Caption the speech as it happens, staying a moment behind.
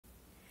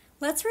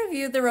Let's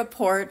review the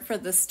report for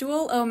the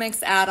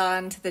StoolOMX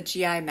add-on to the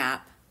GI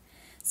map.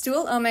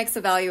 StoolOMX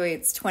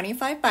evaluates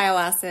 25 bile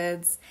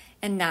acids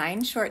and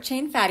 9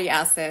 short-chain fatty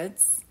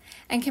acids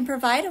and can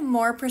provide a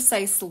more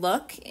precise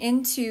look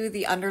into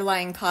the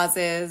underlying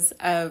causes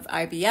of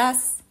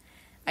IBS,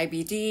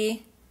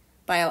 IBD,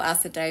 bile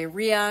acid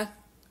diarrhea,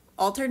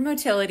 altered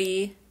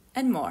motility,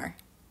 and more.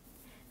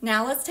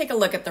 Now let's take a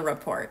look at the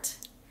report.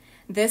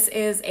 This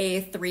is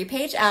a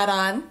 3-page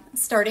add-on,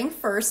 starting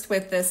first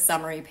with this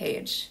summary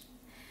page.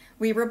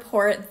 We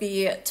report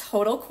the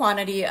total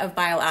quantity of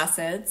bile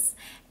acids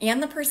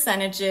and the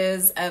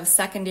percentages of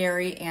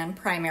secondary and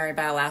primary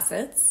bile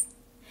acids.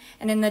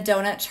 And in the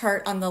donut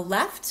chart on the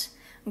left,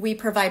 we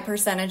provide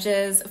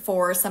percentages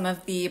for some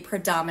of the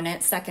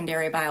predominant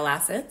secondary bile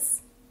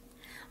acids.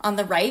 On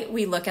the right,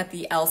 we look at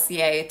the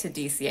LCA to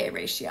DCA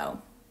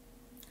ratio.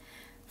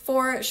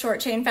 For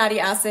short-chain fatty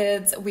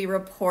acids, we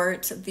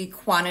report the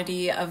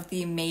quantity of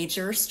the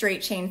major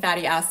straight-chain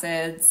fatty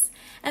acids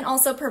and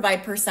also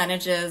provide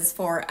percentages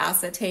for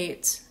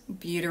acetate,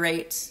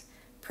 butyrate,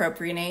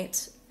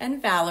 propionate,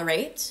 and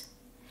valerate.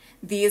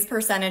 These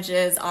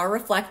percentages are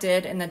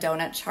reflected in the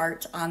donut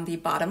chart on the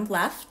bottom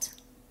left.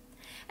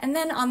 And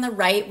then on the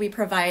right, we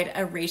provide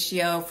a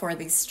ratio for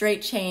the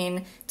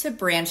straight-chain to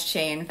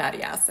branched-chain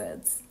fatty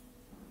acids.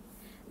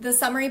 The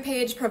summary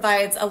page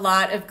provides a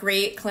lot of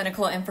great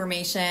clinical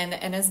information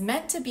and is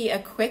meant to be a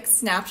quick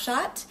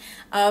snapshot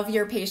of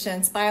your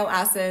patient's bile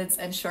acids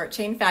and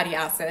short-chain fatty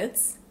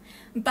acids.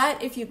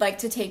 But if you'd like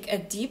to take a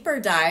deeper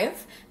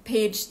dive,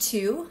 page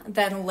 2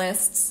 then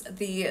lists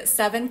the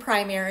 7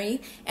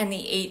 primary and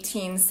the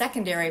 18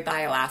 secondary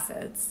bile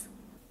acids.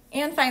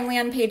 And finally,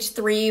 on page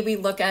 3, we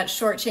look at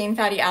short-chain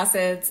fatty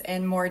acids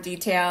in more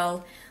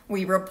detail.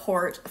 We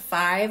report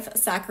 5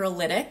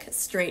 saccharolytic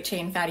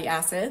straight-chain fatty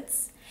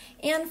acids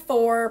and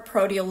 4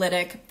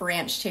 proteolytic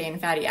branch-chain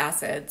fatty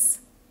acids.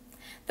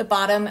 The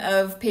bottom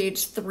of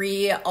page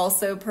 3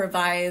 also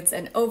provides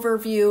an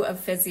overview of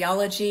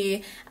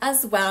physiology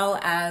as well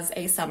as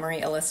a summary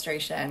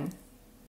illustration.